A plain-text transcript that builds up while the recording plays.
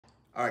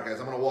All right, guys,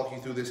 I'm gonna walk you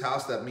through this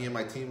house that me and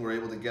my team were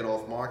able to get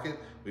off market.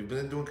 We've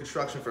been doing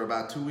construction for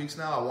about 2 weeks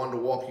now. I wanted to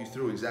walk you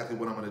through exactly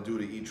what I'm gonna do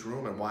to each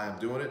room and why I'm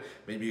doing it.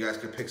 Maybe you guys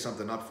could pick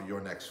something up for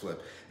your next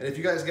flip. And if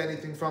you guys get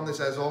anything from this,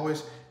 as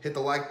always, hit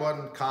the like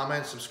button,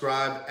 comment,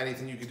 subscribe,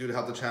 anything you can do to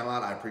help the channel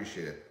out, I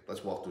appreciate it.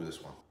 Let's walk through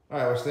this one. All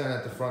right, we're standing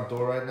at the front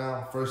door right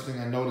now. First thing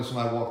I noticed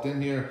when I walked in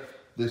here,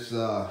 this,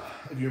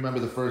 if you remember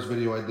the first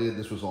video I did,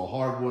 this was all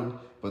hardwood,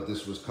 but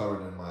this was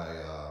covered in my,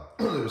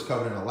 it was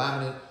covered in a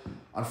laminate.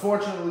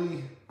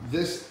 Unfortunately,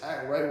 this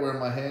right where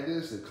my hand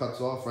is, it cuts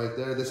off right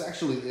there. This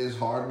actually is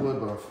hardwood,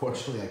 but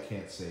unfortunately I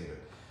can't save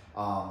it.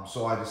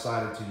 So I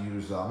decided to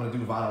use, I'm gonna do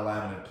vinyl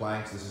laminate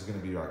planks. This is gonna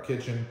be our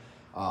kitchen.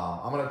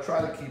 I'm gonna try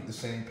to keep the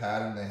same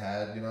pattern they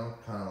had, you know,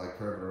 kind of like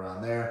curve it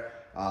around there.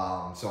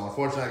 So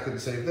unfortunately I couldn't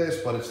save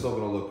this, but it's still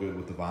gonna look good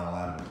with the vinyl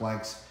laminate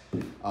planks.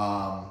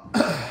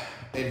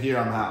 And here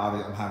I'm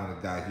having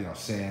a guy, you know,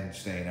 sand,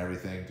 stain,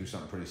 everything, do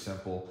something pretty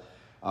simple.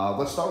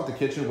 Let's start with the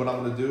kitchen. What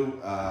I'm gonna do,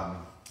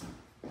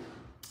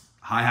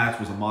 hi-hats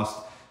was a must.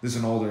 This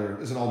is an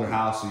older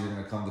house, so you're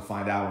gonna come to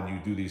find out when you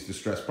do these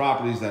distressed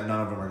properties that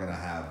none of them are gonna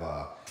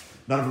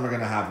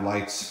have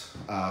lights.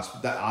 Most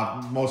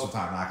of the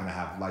time, not gonna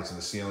have lights in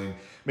the ceiling.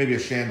 Maybe a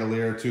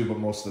chandelier or two, but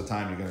most of the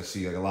time you're gonna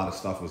see like a lot of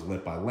stuff was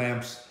lit by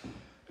lamps.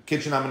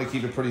 Kitchen, I'm gonna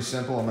keep it pretty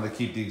simple. I'm gonna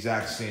keep the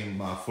exact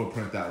same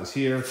footprint that was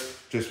here.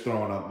 Just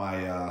throwing up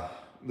my,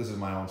 this is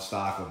my own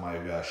stock of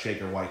my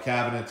shaker white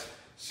cabinets.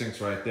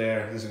 Sinks right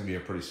there. This is gonna be a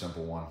pretty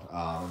simple one.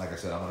 And like I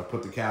said, I'm gonna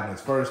put the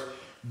cabinets first.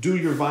 Do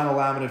your vinyl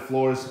laminate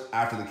floors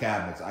after the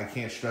cabinets. I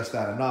can't stress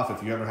that enough.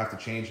 If you ever have to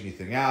change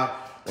anything out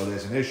or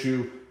there's an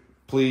issue,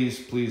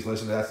 please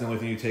listen. That's the only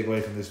thing you take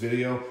away from this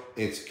video.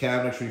 It's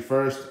cabinetry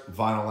first,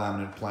 vinyl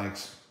laminate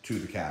planks to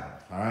the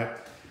cabinet, all right?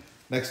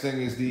 Next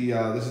thing is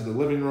this is the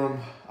living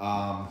room.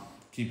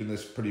 Keeping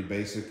this pretty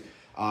basic.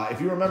 If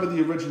you remember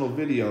the original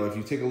video, if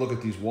you take a look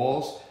at these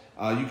walls,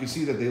 you can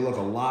see that they look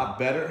a lot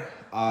better.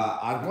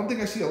 One thing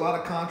I see a lot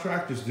of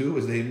contractors do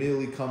is they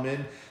immediately come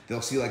in,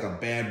 they'll see like a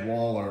bad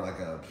wall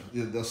or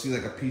they'll see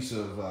like a piece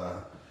of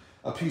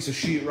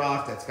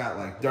sheetrock that's got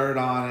like dirt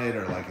on it,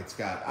 or like it's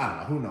got, I don't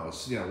know, who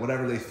knows, you know,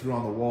 whatever they threw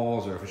on the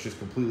walls, or if it's just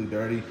completely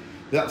dirty.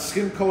 That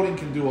skim coating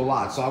can do a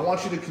lot. So I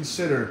want you to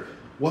consider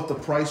what the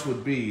price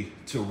would be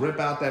to rip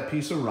out that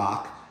piece of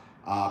rock,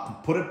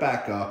 put it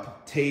back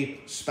up,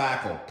 tape,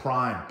 spackle,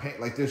 prime, paint.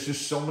 Like there's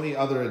just so many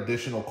other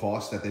additional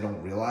costs that they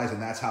don't realize,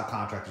 and that's how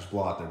contractors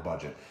blow out their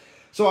budget.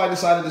 So I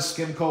decided to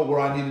skim coat where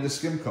I needed to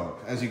skim coat.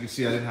 As you can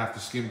see, I didn't have to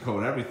skim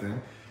coat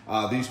everything.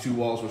 These two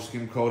walls were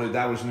skim coated.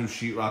 That was new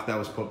sheetrock that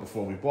was put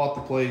before we bought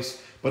the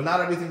place, but not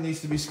everything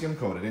needs to be skim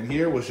coated. And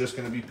here was just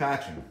gonna be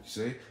patching,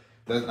 see?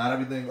 Not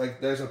everything,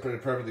 like there's a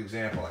perfect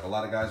example. Like a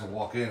lot of guys will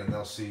walk in and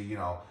they'll see, you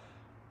know,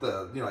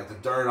 like the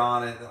dirt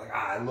on it. They're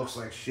like, it looks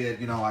like shit.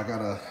 You know, I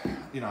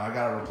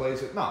gotta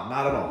replace it. No,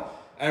 not at all.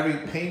 Every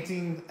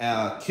painting,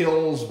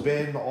 kills,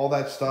 bin, all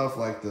that stuff.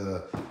 Like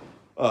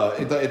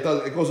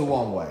it goes a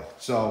long way.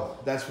 So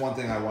that's one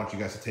thing I want you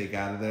guys to take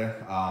out of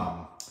there.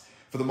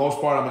 For the most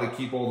part, I'm gonna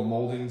keep all the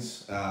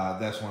moldings.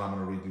 That's when I'm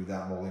gonna redo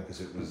that molding because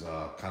it was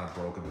kind of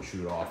broken and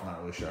chewed off. Not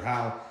really sure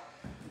how.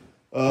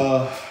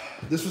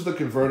 This was the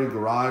converted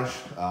garage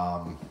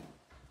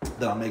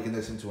that I'm making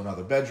this into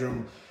another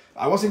bedroom.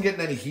 I wasn't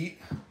getting any heat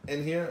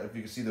in here, if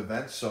you can see the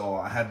vents, so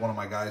I had one of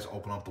my guys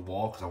open up the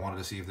wall because I wanted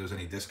to see if there's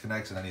any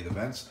disconnects in any of the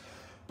vents,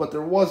 but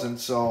there wasn't.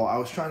 So I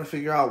was trying to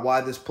figure out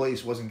why this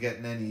place wasn't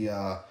getting any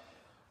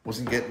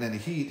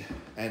heat,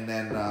 and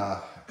then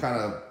kind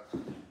of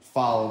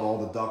followed all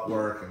the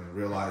ductwork and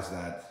realized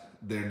that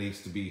there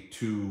needs to be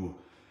two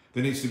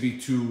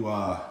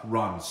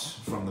runs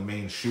from the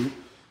main chute.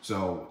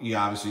 So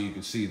yeah, obviously you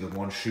can see the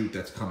one chute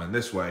that's coming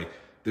this way.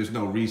 There's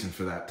no reason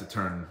for that to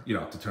turn, you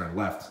know, to turn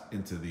left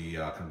into the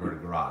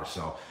converted garage.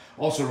 So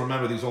also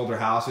remember, these older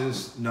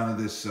houses, none of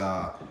these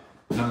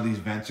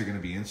vents are going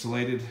to be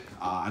insulated.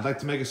 I'd like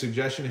to make a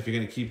suggestion. If you're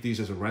going to keep these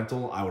as a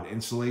rental, I would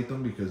insulate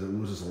them because it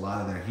loses a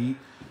lot of their heat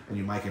and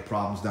you might get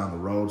problems down the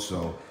road.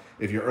 So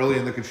if you're early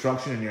in the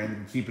construction and you're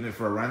keeping it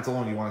for a rental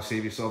and you want to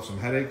save yourself some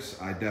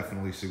headaches, I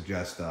definitely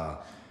suggest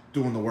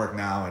doing the work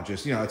now, and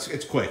just, you know,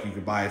 it's quick. You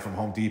could buy it from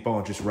Home Depot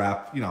and just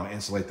wrap, you know,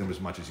 insulate them as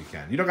much as you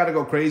can. You don't got to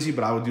go crazy,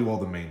 but I would do all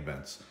the main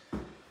vents.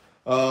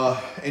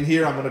 In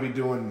here, I'm going to be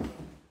doing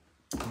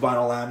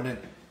vinyl laminate,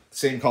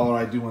 same color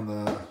I do in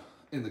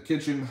the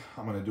kitchen.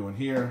 I'm going to do in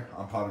here.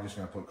 I'm probably just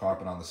going to put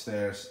carpet on the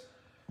stairs.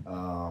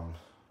 I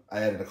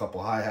added a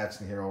couple hi-hats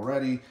in here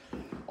already.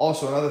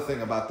 Also, another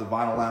thing about the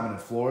vinyl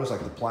laminate floors,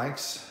 like the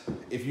planks,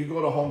 if you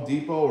go to Home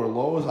Depot or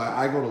Lowe's,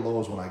 I go to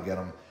Lowe's when I get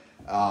them.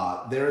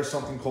 There is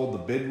something called the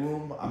bid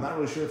room. I'm not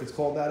really sure if it's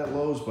called that at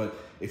Lowe's, but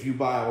if you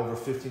buy over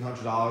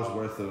 $1,500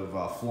 worth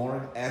of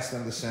flooring, ask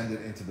them to send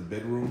it into the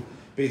bid room.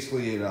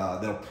 Basically,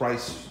 they'll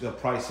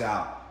price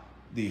out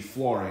the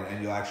flooring,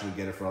 and you'll actually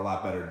get it for a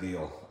lot better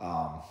deal.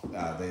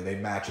 They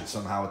match it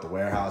somehow at the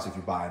warehouse if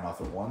you buy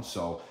enough at once.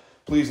 So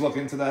please look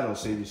into that. It'll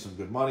save you some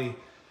good money.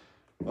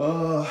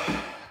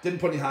 Didn't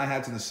put any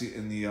hi-hats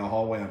in the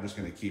hallway. I'm just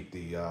gonna keep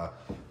the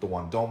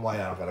one dome light.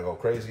 I don't gotta go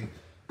crazy.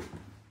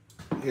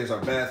 here's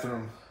our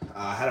bathroom.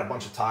 I had a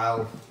bunch of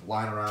tile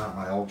lying around at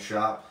my old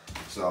shop,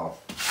 so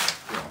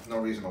no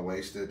reason to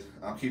waste it.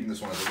 I'm keeping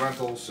this one as a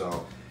rental,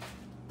 so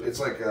it's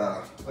like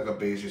a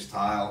beige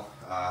tile.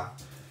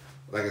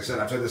 Like I said,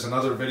 I've said this in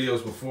other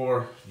videos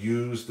before,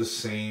 use the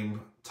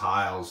same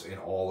tiles in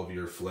all of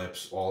your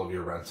flips, all of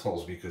your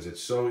rentals, because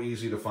it's so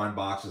easy to find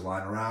boxes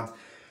lying around.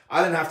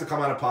 I didn't have to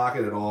come out of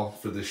pocket at all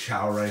for this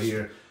shower right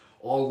here.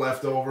 All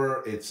left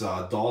over, it's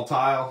doll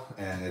tile,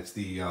 and it's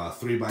the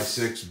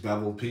 3x6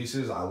 beveled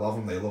pieces. I love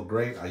them, they look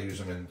great. I use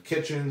them in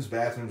kitchens,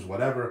 bathrooms,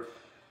 whatever.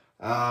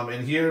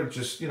 In here,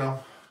 just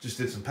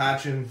did some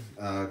patching.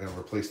 Gonna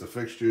replace the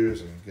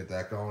fixtures and get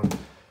that going.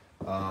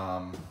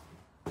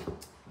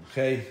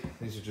 Okay,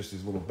 these are just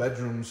these little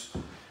bedrooms.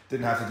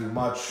 Didn't have to do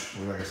much.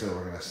 Like I said,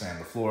 we're gonna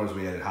sand the floors.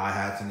 We added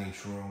hi-hats in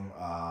each room.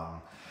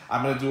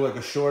 I'm gonna do like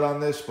a short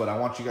on this, but I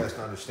want you guys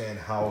to understand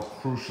how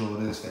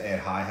crucial it is to add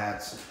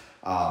hi-hats.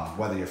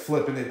 Whether you're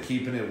flipping it,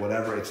 keeping it,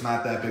 whatever, it's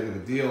not that big of a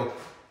deal.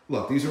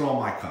 Look, these are all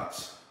my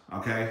cuts,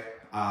 okay?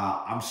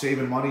 I'm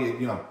saving money.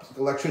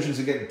 Electricians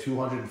are getting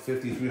 $250,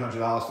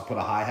 $300 to put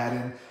a hi-hat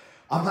in.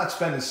 I'm not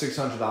spending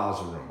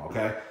 $600 a room,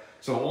 okay?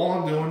 So all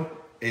I'm doing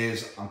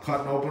is I'm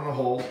cutting open a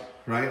hole,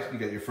 right? You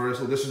get your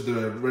first, this is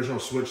the original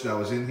switch that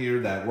was in here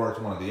that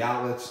worked one of the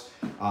outlets.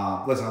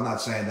 Listen, I'm not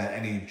saying that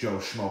any Joe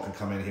Schmo can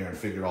come in here and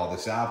figure all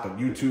this out, but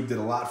YouTube did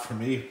a lot for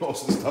me.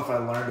 Most of the stuff I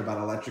learned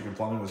about electric and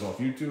plumbing was off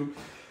YouTube.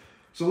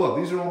 So look,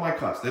 these are all my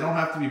cuts. They don't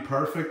have to be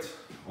perfect.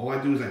 All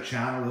I do is I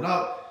channel it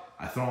up.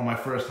 I throw in my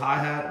first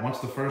hi-hat. Once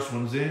the first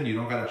one's in, you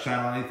don't got to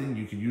channel anything.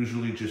 You can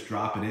usually just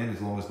drop it in as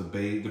long as the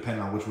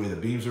depending on which way the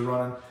beams are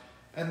running.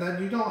 And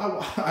then you don't,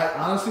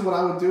 honestly, what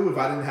I would do if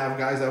I didn't have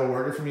guys that were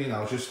working for me and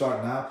I was just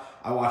starting out,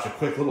 I watch a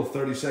quick little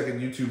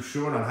 30-second YouTube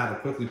short on how to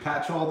quickly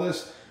patch all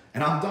this,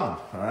 and I'm done,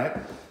 all right?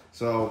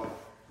 So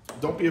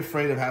don't be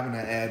afraid of having to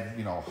add,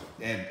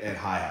 add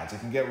hi-hats. It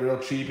can get real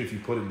cheap if you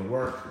put in the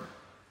work.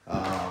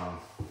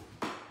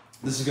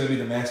 This is going to be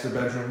the master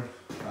bedroom.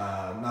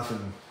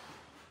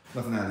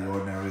 Nothing out of the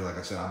ordinary. Like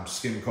I said, I'm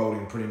skim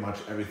coating pretty much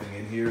everything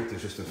in here.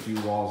 There's just a few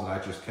walls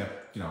that I just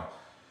kept,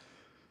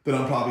 that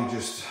I'm probably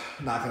just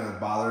not going to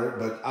bother it.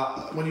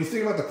 But when you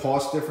think about the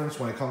cost difference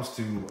when it comes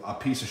to a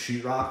piece of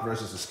sheetrock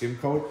versus a skim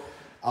coat,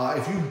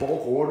 if you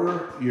bulk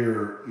order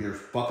your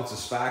buckets of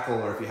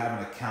spackle, or if you have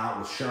an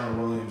account with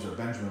Sherwin-Williams or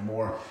Benjamin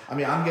Moore, I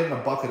mean, I'm getting a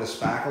bucket of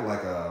spackle,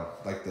 like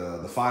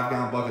the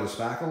 5-gallon bucket of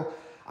spackle.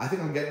 I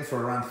think I'm getting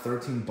for around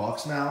 13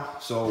 bucks now.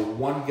 So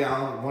one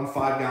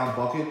 5-gallon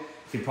bucket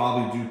can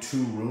probably do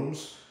 2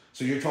 rooms.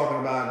 So you're talking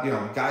about,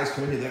 guys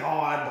come in here, they,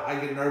 I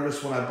get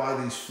nervous when I buy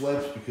these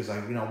flips because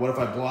what if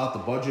I blow out the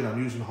budget?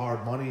 I'm using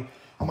hard money.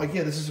 I'm like,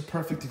 yeah, this is a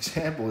perfect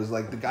example. Is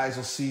like the guys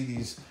will see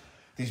these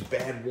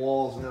bad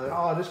walls and they're like,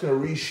 I'm just gonna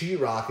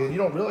re-sheetrock it. And you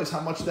don't realize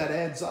how much that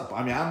adds up.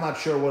 I mean, I'm not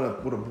sure what a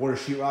board of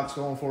sheetrock's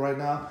going for right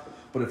now.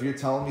 But if you're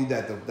telling me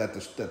that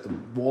the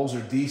walls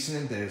are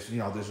decent, there's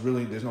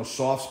no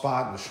soft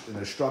spot and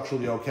they're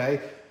structurally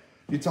okay,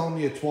 you're telling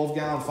me a $12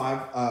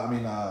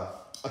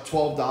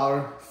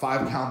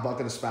 5-gallon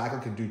bucket of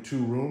spackle can do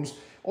 2 rooms.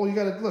 Oh, you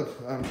gotta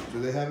look.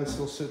 Do they have it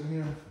still sitting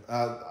here?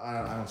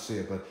 I don't see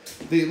it, but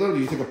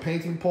you take a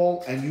painting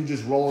pole and you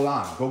just roll it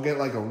on. Go get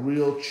like a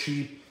real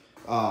cheap,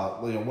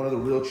 one of the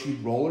real cheap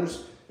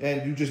rollers,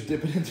 and you just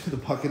dip it into the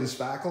bucket of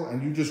spackle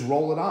and you just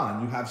roll it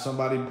on. You have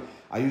somebody.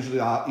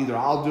 Either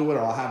I'll do it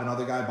or I'll have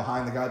another guy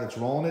behind the guy that's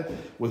rolling it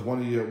with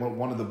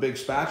one of the big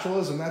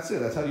spatulas, and that's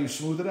it. That's how you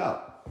smooth it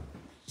out.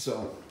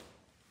 So,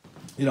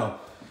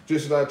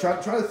 just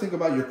try to think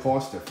about your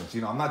cost difference.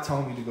 I'm not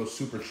telling you to go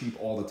super cheap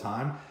all the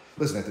time.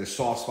 Listen, if there's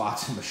soft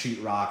spots in the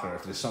sheetrock or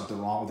if there's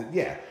something wrong with it,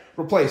 yeah,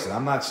 replace it.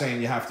 I'm not saying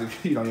you have to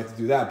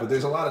do that, but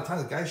there's a lot of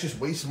times guys just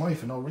waste money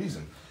for no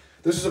reason.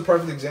 This is a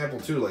perfect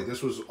example too. Like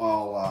this was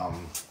all.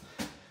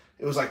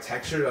 It was like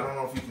textured. I don't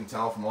know if you can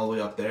tell from all the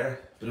way up there,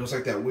 but it was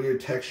like that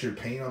weird textured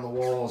paint on the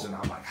walls. And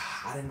I'm like,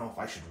 I didn't know if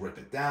I should rip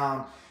it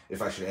down,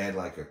 if I should add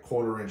like a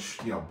 1/4-inch,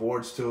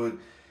 boards to it.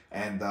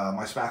 And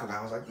my spackle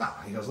guy was like, nah.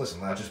 He goes, listen,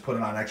 let's just put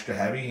it on extra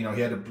heavy. He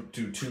had to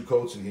do 2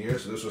 coats in here.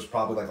 So this was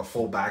probably like a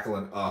full bucket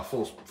of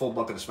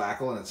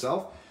spackle in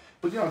itself.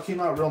 But it came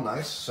out real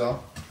nice. So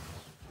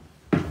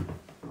let's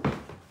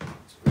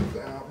put it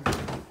down.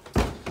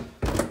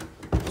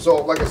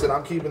 So like I said,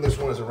 I'm keeping this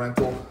one as a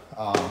rental.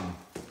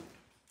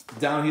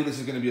 Down here, this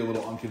is going to be a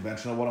little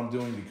unconventional what I'm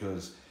doing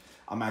because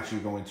I'm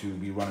actually going to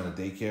be running a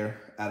daycare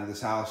out of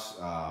this house.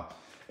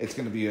 It's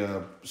going to be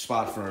a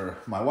spot for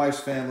my wife's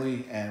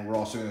family, and we're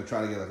also going to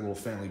try to get like a little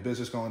family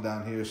business going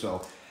down here.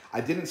 So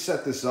I didn't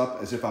set this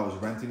up as if I was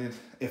renting it.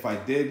 If I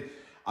did,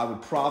 I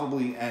would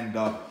probably end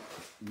up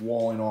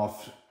walling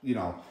off,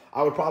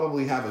 I would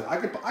probably have I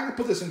could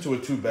put this into a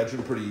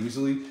 2-bedroom pretty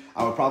easily.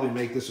 I would probably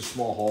make this a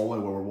small hallway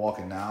where we're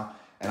walking now,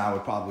 and I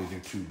would probably do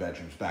 2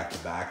 bedrooms back to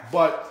back.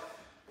 But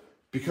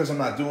because I'm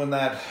not doing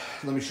that,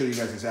 let me show you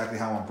guys exactly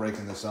how I'm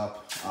breaking this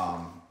up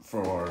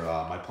for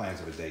my plans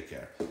of a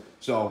daycare.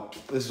 So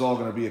this is all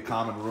going to be a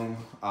common room.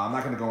 I'm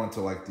not going to go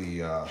into like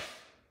the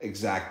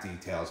exact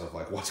details of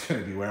like what's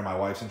going to be where. My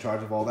wife's in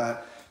charge of all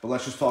that. But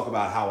let's just talk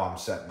about how I'm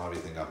setting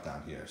everything up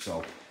down here.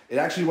 So It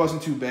actually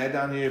wasn't too bad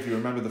down here. If you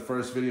remember the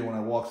first video when I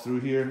walked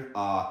through here,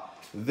 the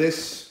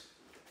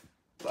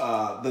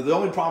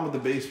only problem with the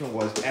basement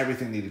was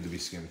everything needed to be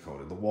skim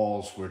coated. The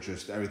walls were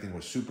just, everything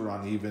was super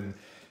uneven.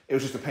 It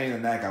was just a pain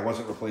in the neck. I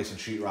wasn't replacing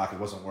sheetrock. It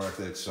wasn't worth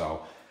it.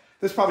 So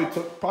this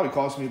probably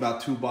cost me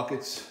about 2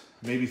 buckets,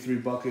 maybe 3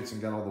 buckets,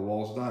 and got all the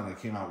walls done.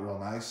 It came out real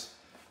nice.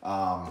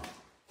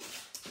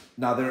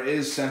 Now there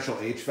is central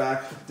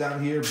HVAC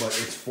down here, but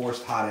it's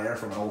forced hot air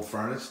from an old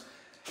furnace.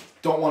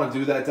 Don't want to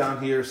do that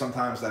down here.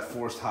 Sometimes that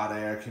forced hot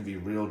air can be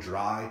real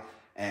dry,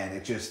 and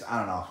it just, I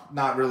don't know,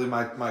 not really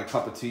my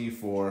cup of tea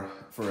for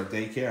a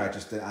daycare.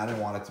 I didn't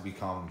want it to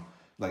become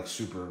like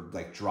super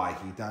like dry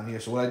heat down here.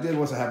 So what I did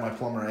was I had my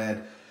plumber add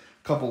a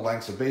couple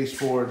lengths of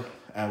baseboard,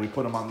 and we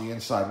put them on the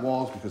inside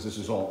walls because this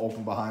is all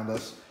open behind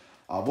us.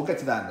 We'll get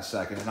to that in a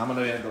second, and I'm going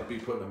to end up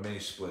putting a mini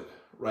split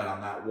right on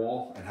that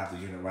wall and have the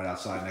unit right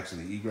outside next to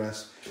the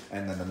egress,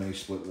 and then the mini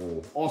split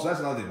will also, that's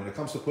another thing, when it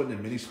comes to putting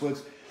in mini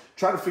splits,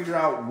 try to figure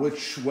out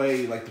which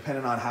way, like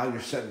depending on how you're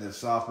setting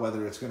this up,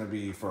 whether it's going to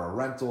be for a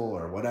rental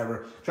or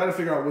whatever, try to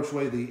figure out which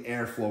way the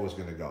airflow is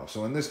going to go.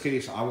 So in this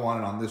case, I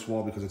want it on this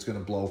wall because it's going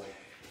to blow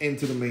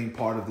into the main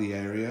part of the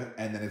area,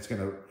 and then it's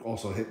going to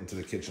also hit into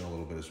the kitchen a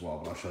little bit as well,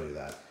 but I'll show you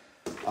that.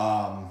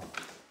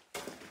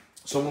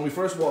 So when we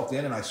first walked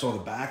in and I saw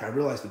the back, I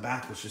realized the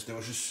back was just, there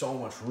was just so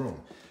much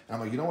room. And I'm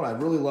like, you know what,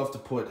 I'd really love to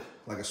put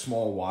like a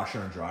small washer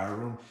and dryer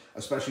room,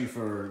 especially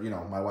for, you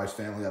know, my wife's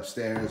family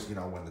upstairs, you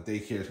know, when the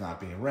daycare is not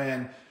being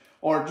ran,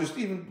 or just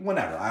even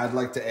whenever. I'd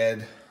like to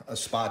add a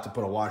spot to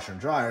put a washer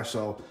and dryer.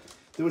 So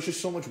there was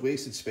just so much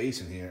wasted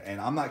space in here, and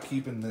I'm not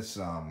keeping this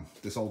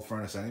this old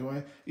furnace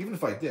anyway. Even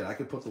if I did, I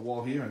could put the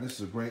wall here, and this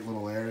is a great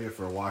little area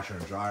for a washer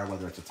and dryer,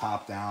 whether it's a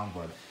top down,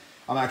 but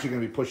I'm actually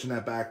going to be pushing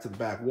that back to the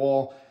back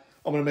wall.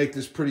 I'm going to make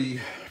this pretty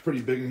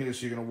big in here,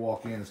 so you're going to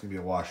walk in. It's going to be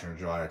a washer and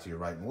dryer to your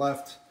right and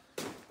left.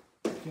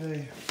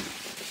 Okay.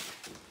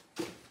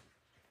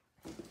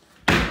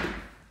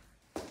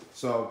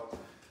 So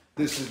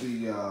this is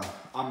the,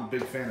 I'm a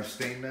big fan of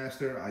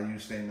Stainmaster. I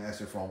use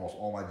Stainmaster for almost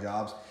all my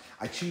jobs.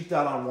 I cheaped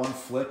out on one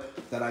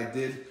flip that I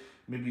did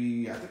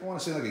maybe, I think I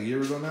want to say like a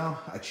year ago now.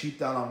 I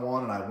cheaped out on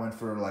one and I went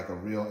for like a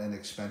real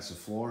inexpensive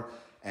floor,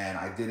 and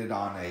I did it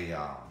on a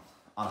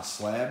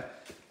slab,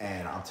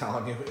 and I'm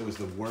telling you, it was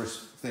the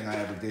worst thing I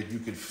ever did. You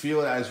could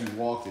feel it as you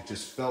walked. It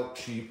just felt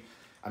cheap.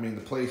 I mean,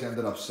 the place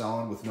ended up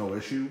selling with no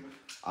issue.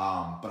 But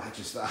I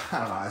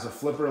don't know, as a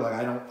flipper, like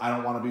I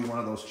don't want to be one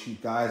of those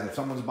cheap guys. If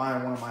someone's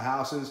buying one of my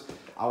houses,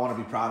 I want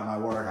to be proud of my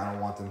work. I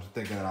don't want them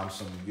thinking that I'm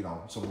some, you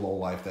know, some low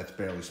life that's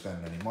barely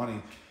spending any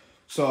money.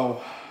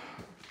 So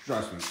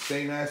trust me,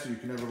 Stainmaster, you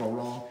can never go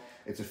wrong.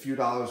 It's a few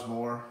dollars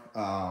more,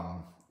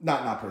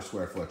 not per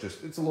square foot,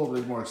 just it's a little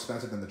bit more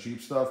expensive than the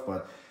cheap stuff,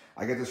 but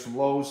I get this from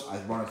Lowe's. I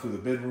run it through the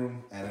bid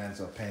room, and it ends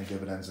up paying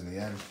dividends in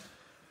the end.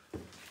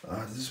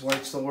 Is this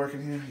light still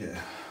working here? Yeah.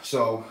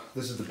 So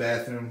this is the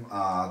bathroom.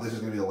 This is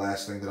going to be the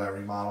last thing that I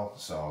remodel.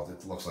 So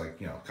it looks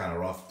like, you know, kind of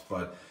rough.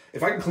 But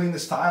if I can clean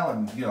this tile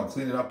and, you know,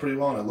 clean it up pretty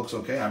well and it looks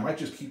okay, I might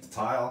just keep the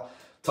tile.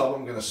 Tub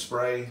I'm going to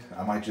spray.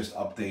 I might just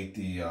update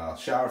the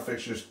shower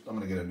fixtures. I'm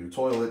going to get a new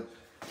toilet.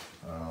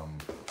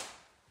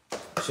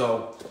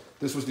 So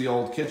this was the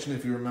old kitchen,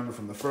 if you remember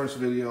from the first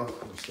video.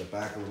 Let me step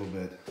back a little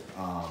bit.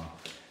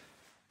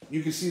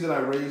 You can see that I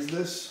raised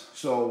this,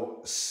 so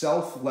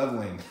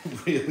self-leveling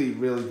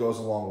really goes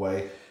a long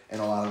way in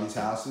a lot of these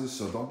houses,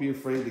 so don't be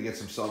afraid to get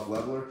some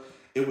self-leveler.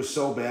 It was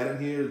so bad in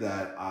here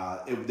that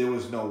there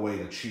was no way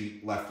to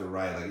cheat left or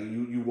right. Like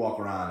you walk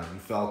around and you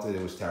felt it,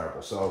 it was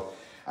terrible. So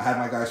I had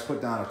my guys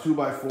put down a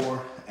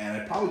 2x4, and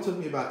it probably took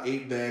me about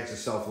 8 bags of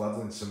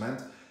self-leveling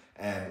cement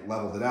and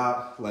leveled it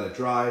out, let it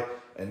dry,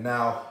 and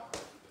now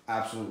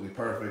absolutely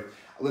perfect.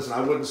 Listen, I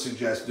wouldn't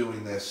suggest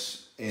doing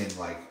this in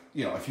like,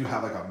 you know, if you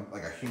have like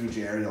a huge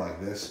area like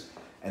this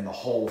and the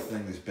whole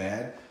thing is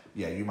bad,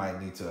 yeah, you might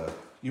need to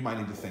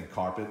think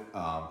carpet,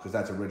 because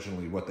that's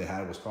originally what they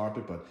had was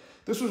carpet. But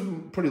this was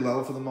pretty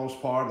level for the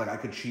most part. Like I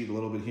could cheat a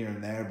little bit here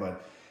and there,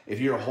 but if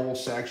your whole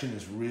section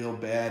is real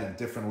bad in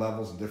different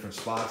levels and different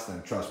spots,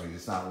 then trust me,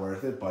 it's not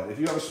worth it. But if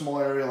you have a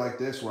small area like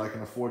this where I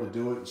can afford to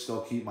do it and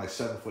still keep my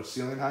 7-foot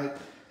ceiling height,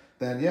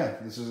 then yeah,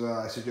 this is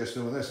I suggest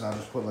doing this. And I'll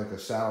just put like a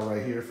saddle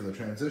right here for the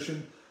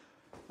transition,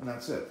 and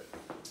that's it.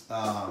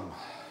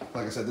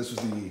 Like I said, this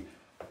was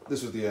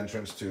the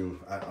entrance to.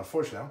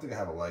 Unfortunately, I don't think I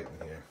have a light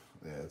in here.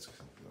 Yeah,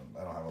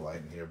 I don't have a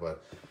light in here,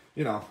 but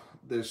you know,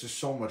 there's just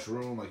so much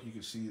room. Like you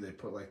can see, they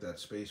put like that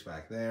space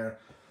back there.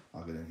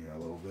 I'll get in here a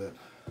little bit.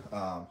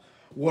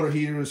 Water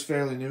heater is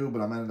fairly new,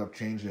 but I'm ended up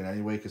changing it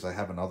anyway because I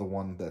have another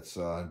one that's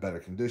in better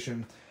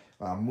condition.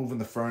 Moving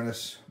the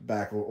furnace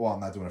back. Well, I'm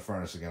not doing a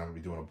furnace again. I'm gonna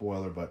be doing a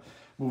boiler, but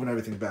moving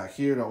everything back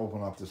here to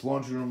open up this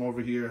laundry room over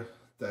here.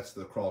 That's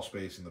the crawl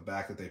space in the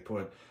back that they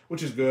put,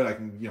 which is good. I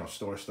can, you know,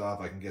 store stuff.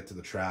 I can get to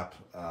the trap,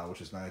 which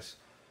is nice.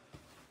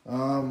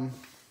 But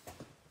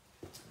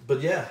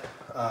yeah,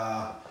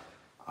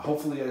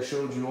 hopefully I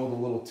showed you all the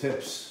little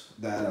tips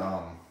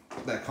that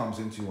that comes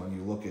into when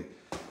you look at,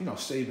 you know,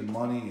 saving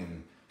money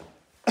and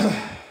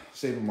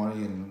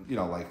you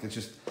know, like it's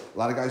just a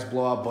lot of guys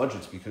blow out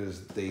budgets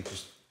because they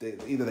just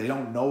either they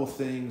don't know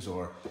things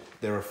or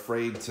they're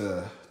afraid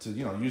to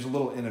use a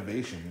little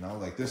innovation.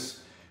 Like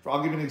this.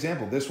 I'll give you an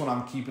example. This one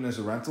I'm keeping as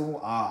a rental.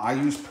 I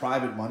use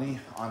private money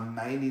on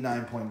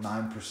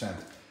 99.9%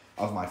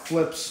 of my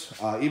flips,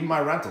 even my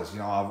rentals.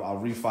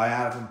 I'll refi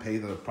out of them,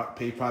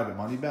 pay private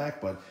money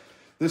back. But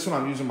this one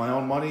I'm using my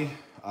own money.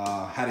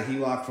 Had a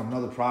HELOC from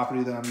another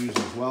property that I'm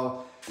using as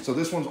well. So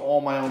this one's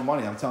all my own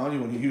money. I'm telling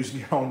you, when you're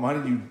using your own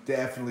money, you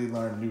definitely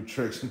learn new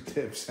tricks and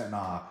tips and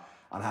on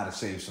how to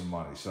save some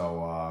money.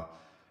 So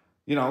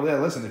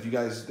listen, if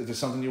there's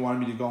something you wanted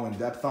me to go in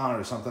depth on,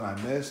 or something I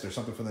missed, or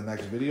something for the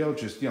next video,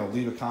 just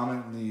leave a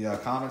comment in the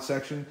comment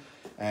section,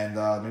 and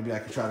maybe I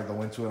can try to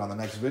go into it on the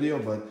next video.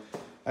 But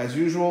as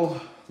usual,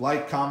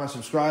 like, comment,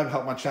 subscribe,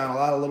 help my channel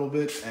out a little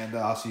bit, and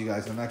I'll see you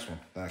guys in the next one.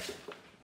 Thanks.